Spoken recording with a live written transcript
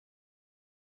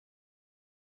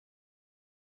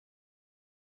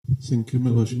Thank you,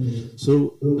 Miloš.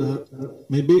 So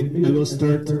maybe I will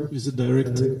start with a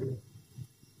direct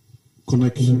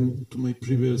connection to my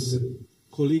previous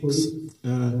colleagues.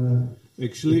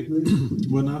 Actually,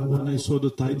 when I saw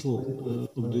the title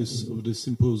of this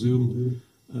symposium,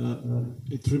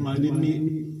 it reminded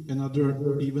me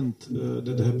another event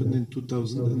that happened in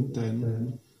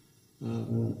 2010.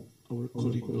 Our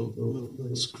colleague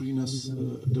will screen us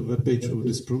the webpage of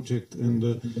this project, and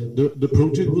the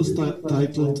project was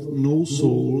titled "No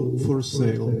Soul for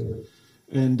Sale,"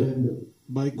 and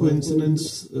by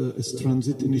coincidence, as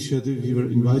Transit Initiative, we were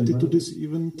invited to this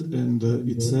event, and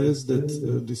it says that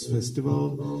this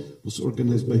festival was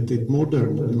organized by Tate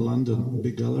Modern in London,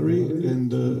 big gallery,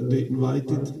 and they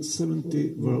invited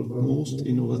 70 world's most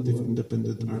innovative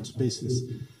independent art spaces.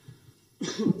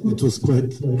 It was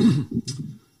quite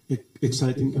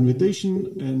exciting invitation,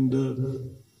 and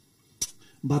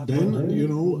but then, you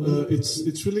know,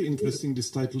 it's really interesting, this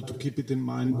title, to keep it in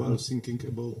mind while thinking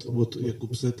about what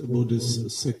Jakub said about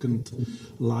this second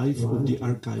life of the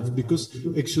archive. Because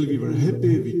actually we were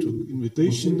happy, we took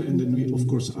invitation, and then we of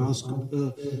course asked,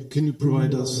 can you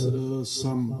provide us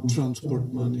some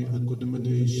transport money,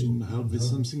 accommodation, help with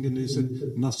something? And they said,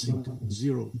 nothing,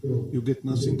 zero. You get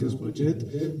nothing as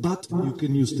budget, but you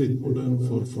can use Tate Modern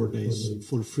for 4 days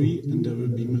for free, and there will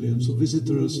be millions of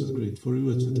visitors, it's great for you,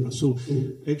 etc. So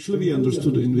actually, we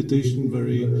understood the invitation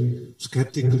very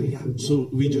skeptically. So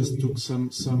we just took some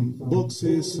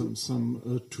boxes,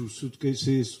 some 2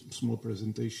 suitcases, small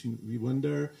presentation. We went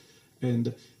there,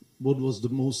 and what was the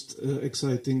most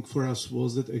exciting for us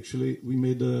was that actually we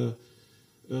made in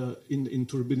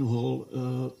Turbine Hall.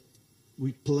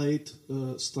 We played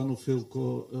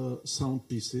Stanofilco sound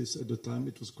pieces at the time.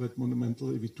 It was quite monumental.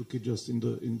 We took it just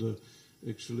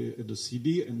actually at the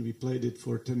CD, and we played it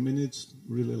for 10 minutes,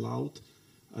 really loud.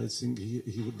 I think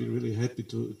he would be really happy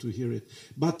to hear it.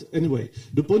 But anyway,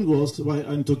 the point was, why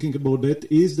I'm talking about that,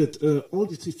 is that all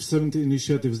these 70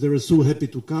 initiatives, they were so happy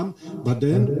to come, but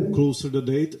then, closer the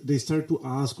date, they start to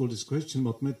ask all these questions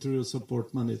about material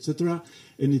support, money, etc.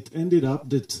 And it ended up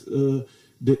that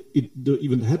the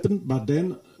event happened, but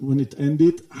then, when it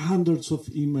ended, hundreds of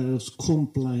emails,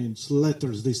 complaints,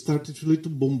 letters, they started really to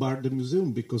bombard the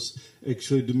museum, because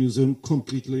actually the museum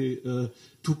completely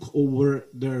took over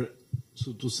their,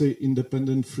 so to say,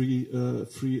 independent free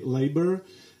labor.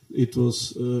 It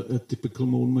was a typical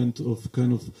moment of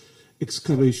kind of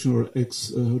excavation, or it's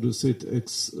the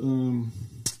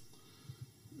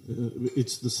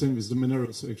same with the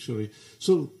minerals, actually.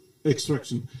 So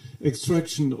extraction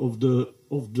of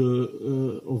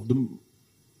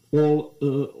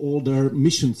all their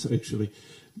missions, actually.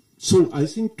 So I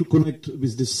think, to connect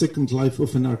with the second life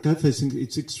of an archive, I think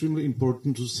it's extremely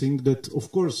important to think that,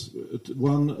 of course,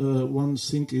 one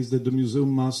thing is that the museum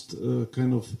must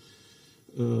kind of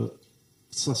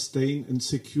sustain and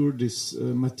secure this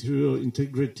material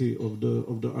integrity of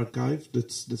the archive.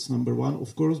 That's number one,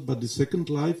 of course. But the second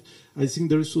life, I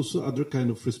think there is also other kind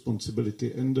of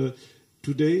responsibility. And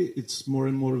today, it's more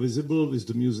and more visible with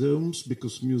the museums,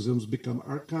 because museums become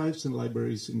archives and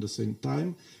libraries in the same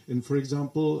time. And for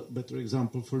example, better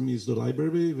example for me is the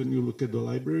library. When you look at the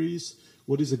libraries,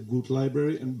 what is a good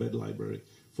library and bad library?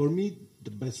 For me, the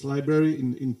best library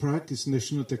in Prague is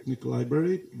National Technical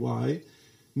Library. Why?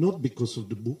 Not because of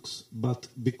the books, but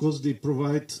because they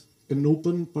provide an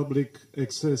open public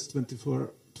access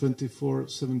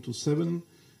 24/7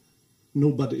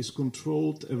 Nobody is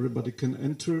controlled, everybody can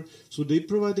enter. So they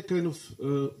provide a kind of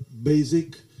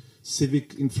basic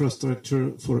civic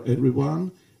infrastructure for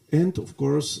everyone. And of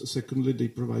course, secondly, they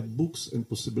provide books and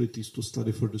possibilities to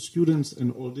study for the students,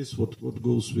 and all this what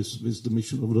goes with the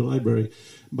mission of the library.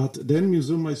 But then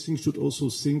museum, I think, should also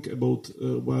think about,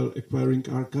 while acquiring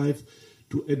archive,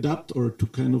 to adapt or to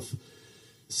kind of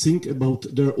think about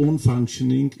their own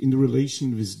functioning in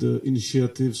relation with the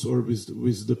initiatives, or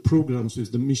with the programs,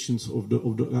 with the missions of the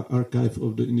archive,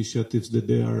 of the initiatives that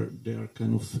they are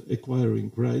kind of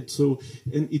acquiring, right? So,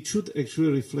 and it should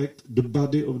actually reflect the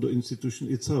body of the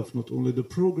institution itself, not only the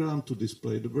program to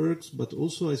display the works, but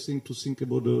also, I think, to think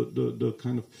about the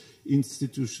kind of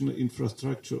institutional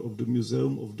infrastructure of the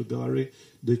museum, of the gallery,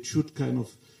 that should kind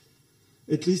of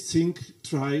at least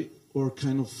try or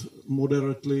kind of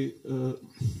moderately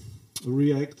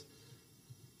react,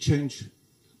 change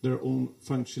their own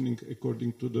functioning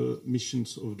according to the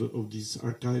missions of these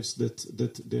archives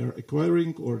that they are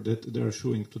acquiring or that they are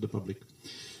showing to the public.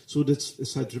 So that's a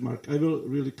side remark. I will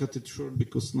really cut it short,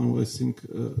 because now I think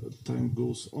time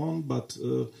goes on, but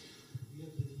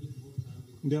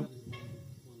yeah.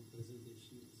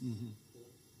 Mm-hmm.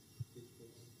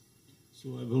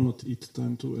 So I will not eat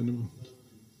time to anyone.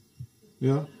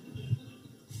 Yeah?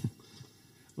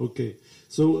 Okay,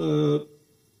 so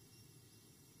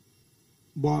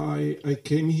why I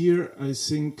came here, I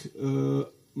think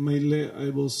mainly I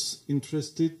was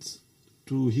interested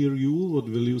to hear you, what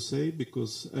will you say,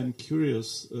 because I'm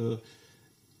curious,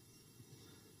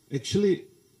 actually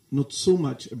not so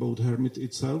much about Hermit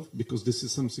itself, because this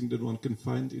is something that one can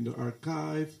find in the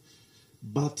archive,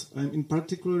 but I'm in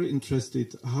particular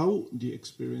interested how the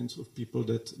experience of people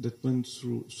that went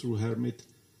through Hermit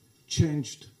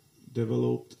changed,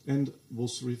 developed, and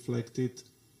was reflected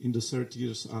in the 30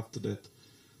 years after that.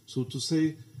 So to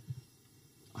say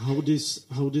how this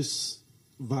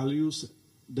values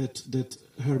that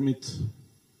Hermit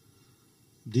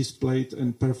displayed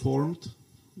and performed,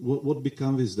 what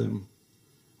became with them?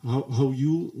 How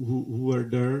you who were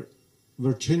there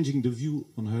were changing the view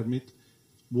on Hermit.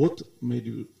 What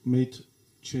made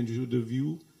change you the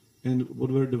view, and what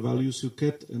were the values you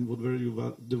kept, and what were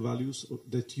the values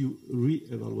that you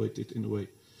re-evaluated in a way?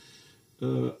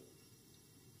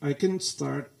 I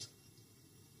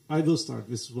will start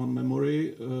with one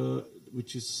memory,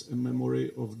 which is a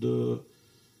memory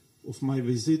of my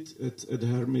visit at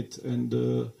Hermit,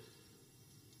 and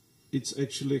it's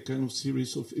actually a kind of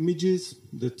series of images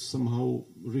that somehow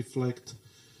reflect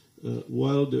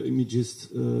well the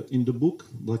images in the book,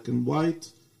 black and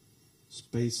white,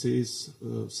 spaces,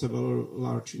 several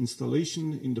large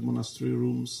installations in the monastery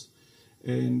rooms.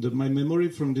 And my memory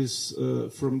from this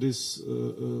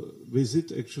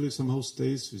visit actually somehow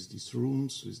stays with these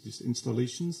rooms, with these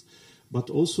installations, but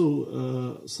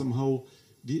also somehow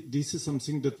this is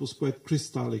something that was quite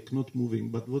crystallic, not moving.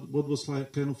 But what was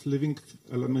like kind of living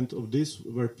element of this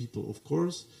were people, of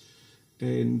course,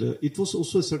 and it was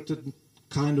also a certain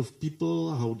kind of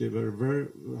people, how they were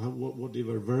what they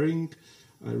were wearing.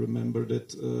 I remember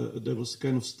that there was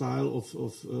kind of style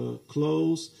of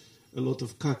clothes, a lot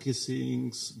of khaki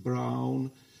things,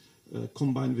 brown,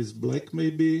 combined with black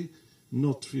maybe,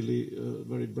 not really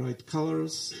very bright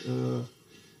colors.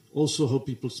 Also how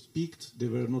people speaked, they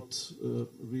were not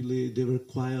really, they were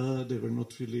quiet, they were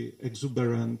not really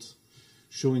exuberant,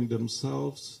 showing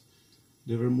themselves.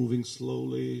 They were moving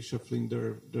slowly, shuffling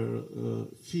their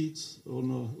feet on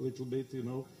a little bit, you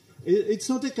know. It's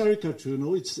not a caricature, you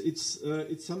know.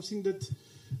 It's something that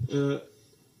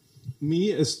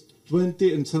me as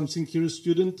 20 and something year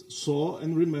student saw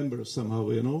and remember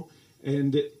somehow, you know.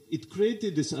 And it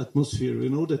created this atmosphere, you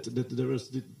know, that there was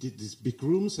these big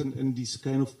rooms and these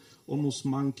kind of almost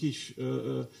monkish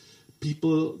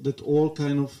people that all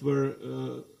kind of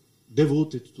were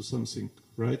devoted to something,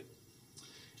 right?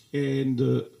 And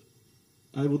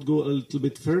I would go a little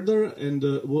bit further, and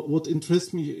what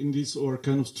interests me in this, or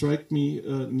kind of strike me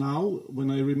now,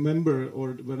 when I remember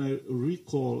or when I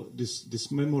recall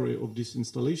this memory of this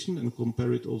installation and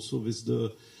compare it also with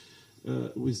the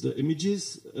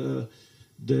images,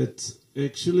 that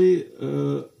actually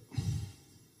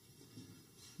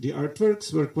the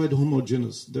artworks were quite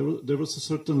homogeneous. There was a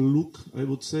certain look, I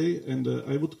would say, and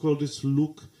I would call this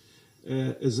look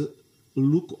as a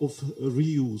look of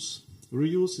reuse.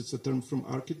 Reuse, it's a term from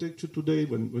architecture today.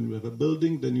 When you have a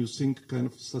building, then you think kind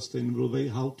of sustainable way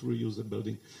how to reuse a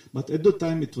building. But at the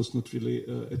time, it was not really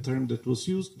a term that was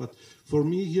used. But for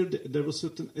me here, there was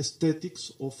certain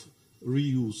aesthetics of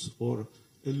reuse, or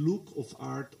a look of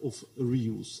art of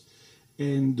reuse.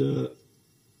 And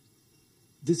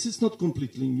this is not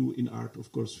completely new in art,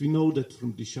 of course. We know that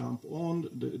from Duchamp on,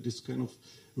 this kind of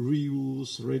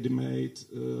reuse, ready-made,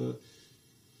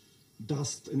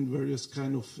 dust and various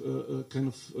kind of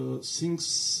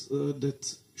things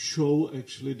that show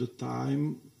actually the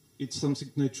time. It's something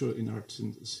natural in art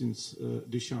since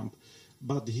Duchamp.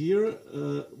 But here,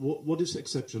 what is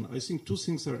exception? I think two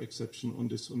things are exception on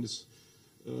this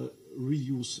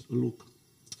reuse look.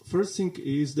 First thing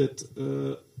is that,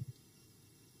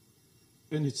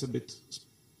 and it's a bit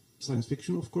science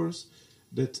fiction, of course,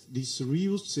 that these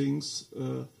reused things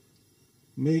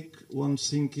make one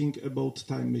thinking about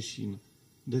time machine.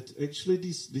 That actually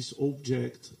this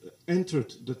object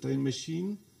entered the time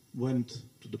machine, went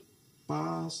to the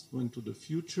past, went to the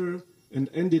future, and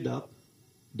ended up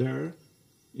there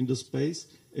in the space.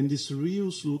 And this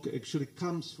reuse look actually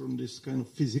comes from this kind of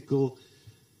physical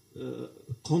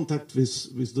contact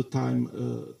with the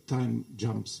time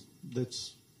jumps.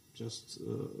 That's just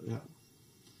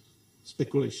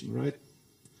speculation, right?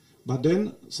 But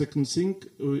then, second thing,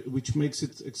 which makes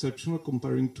it exceptional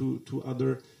comparing to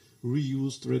other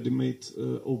reused, ready-made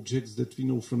objects that we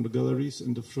know from the galleries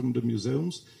and from the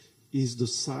museums, is the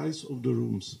size of the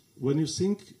rooms. When you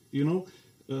think, you know,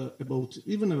 about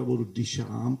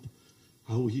Duchamp,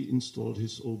 how he installed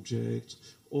his objects,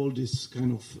 all this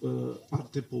kind of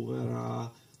arte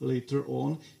povera, later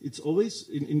on. It's always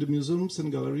in the museums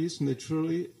and galleries,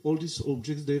 naturally, all these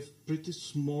objects, they have pretty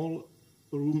small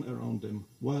room around them.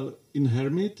 While in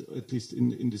Hermit, at least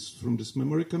in this, from this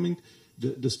memory coming,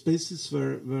 the spaces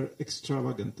were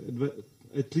extravagant,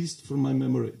 at least from my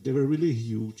memory. They were really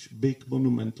huge, big,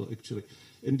 monumental, actually.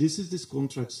 And this is this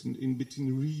contrast in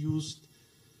between reused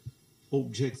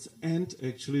objects and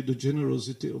actually the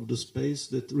generosity of the space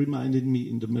that reminded me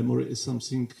in the memory is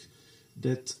something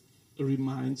that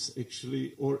reminds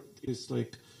actually, or is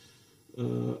like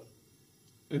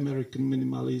American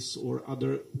minimalists or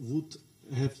other would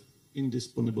have in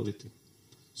disponibility.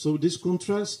 So this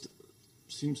contrast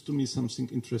seems to me something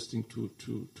interesting to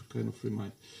kind of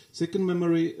remind. Second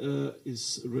memory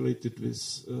is related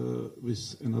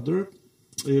with another,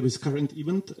 with current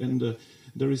event, and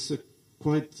there is a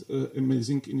quite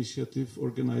amazing initiative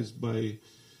organized by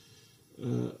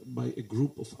a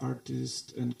group of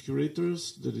artists and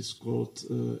curators that is called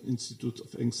Institute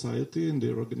of Anxiety, and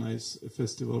they organize a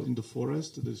festival in the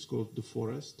forest that is called The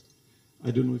Forest. I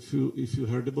don't know if you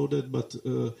heard about that, but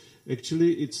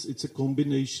actually it's a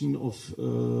combination of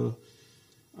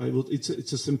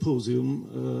it's a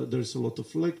symposium. There's a lot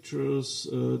of lectures.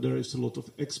 There is a lot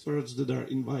of experts that are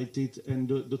invited, and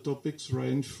the topics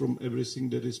range from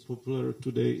everything that is popular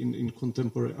today in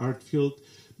contemporary art field,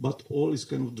 but all is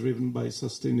kind of driven by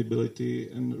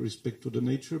sustainability and respect to the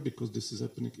nature, because this is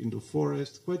happening in the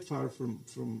forest, quite far from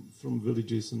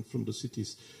villages and from the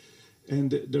cities.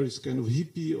 And there is kind of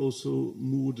hippie also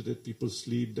mood that people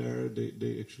sleep there.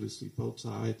 They actually sleep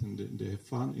outside and they have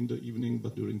fun in the evening,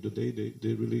 but during the day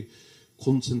they really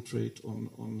concentrate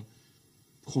on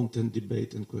content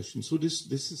debate and questions. So this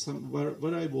is some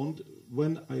where I want,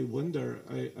 when I went there,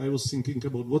 I was thinking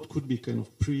about what could be kind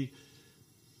of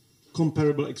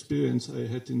comparable experience I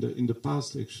had in the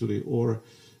past actually, or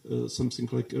something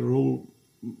like a role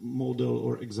model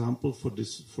or example for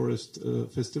this forest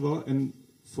festival. And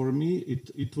for me,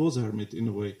 it was Hermit in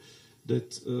a way.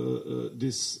 That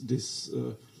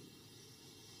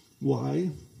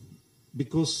why?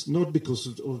 Because not because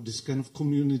of this kind of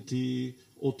community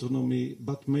autonomy,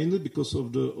 but mainly because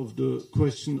of the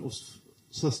question of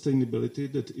sustainability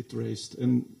that it raised.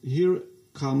 And here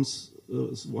comes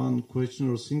one question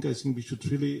or thing. I think we should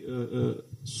really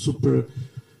super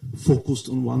focused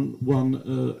on one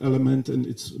element, and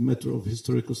it's a matter of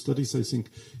historical studies, I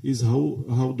think, is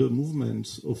how the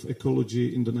movements of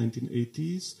ecology in the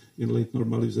 1980s, in late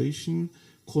normalization,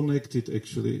 connected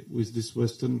actually with this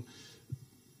Western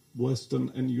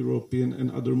and European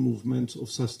and other movements of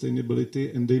sustainability,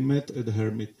 and they met at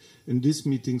Hermit. And this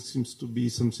meeting seems to be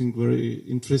something very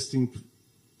interesting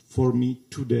for me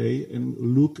today, and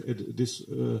look at this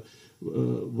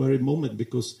very moment,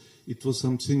 because it was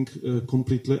something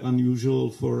completely unusual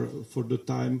for the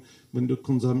time when the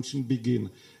consumption began.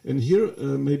 And here,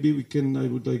 maybe I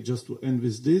would like just to end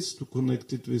with this, to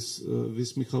connect it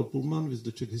with Michal Pullman, with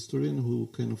the Czech historian, who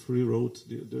kind of rewrote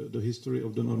the history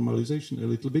of the normalization a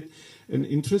little bit. And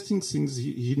interesting things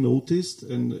he noticed,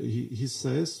 and he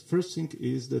says, first thing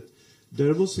is that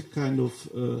there was a kind of,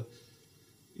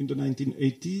 in the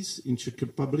 1980s, in Czech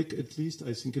Republic at least,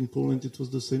 I think in Poland it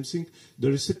was the same thing,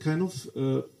 there is a kind of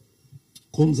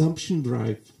consumption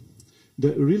drive.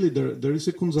 There is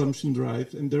a consumption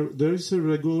drive, and there is a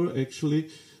regular, actually,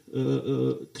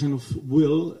 kind of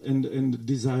will and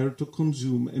desire to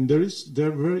consume, and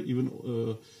there were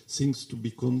even things to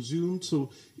be consumed. So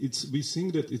we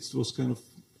think that it was kind of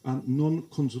a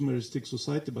non-consumeristic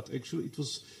society, but actually it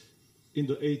was in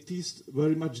the 80s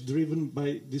very much driven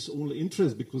by this only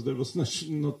interest, because there was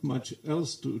not much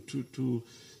else to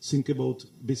think about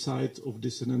beside of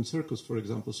dissonant circles, for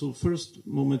example. So first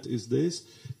moment is this,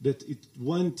 that it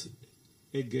went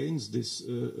against this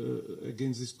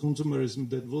consumerism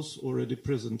that was already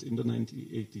present in the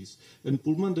 1980s. And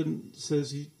Pullman then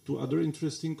says two other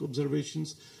interesting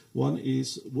observations. One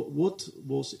is what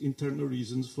was internal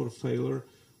reasons for failure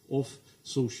of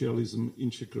socialism in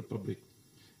Czech Republic.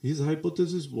 His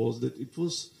hypothesis was that it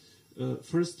was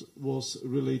first was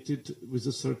related with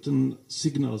a certain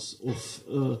signals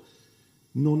of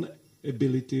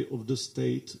non-ability of the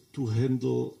state to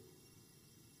handle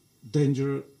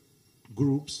danger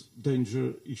groups,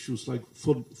 danger issues like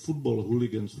football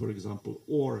hooligans, for example,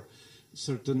 or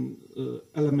certain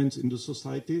elements in the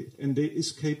society, and they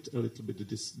escaped a little bit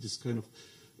this kind of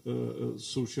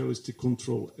socialistic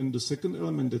control. And the second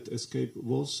element that escaped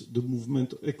was the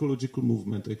movement, ecological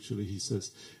movement, actually, he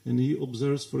says. And he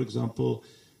observes, for example,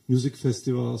 music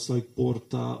festivals like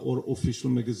Porta or official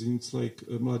magazines like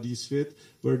Mladý Svět,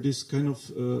 where this kind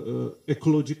of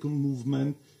ecological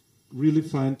movement really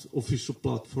find official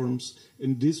platforms.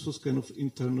 And this was kind of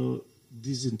internal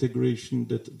disintegration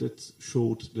that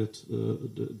showed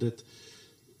that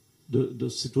the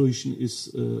situation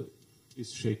is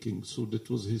shaking. So that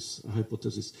was his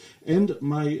hypothesis. And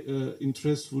my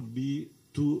interest would be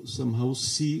to somehow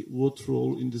see what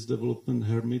role in this development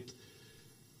Hermit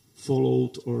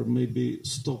followed or maybe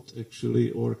stopped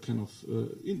actually, or kind of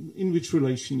in which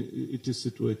relation it is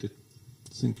situated.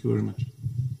 Thank you very much.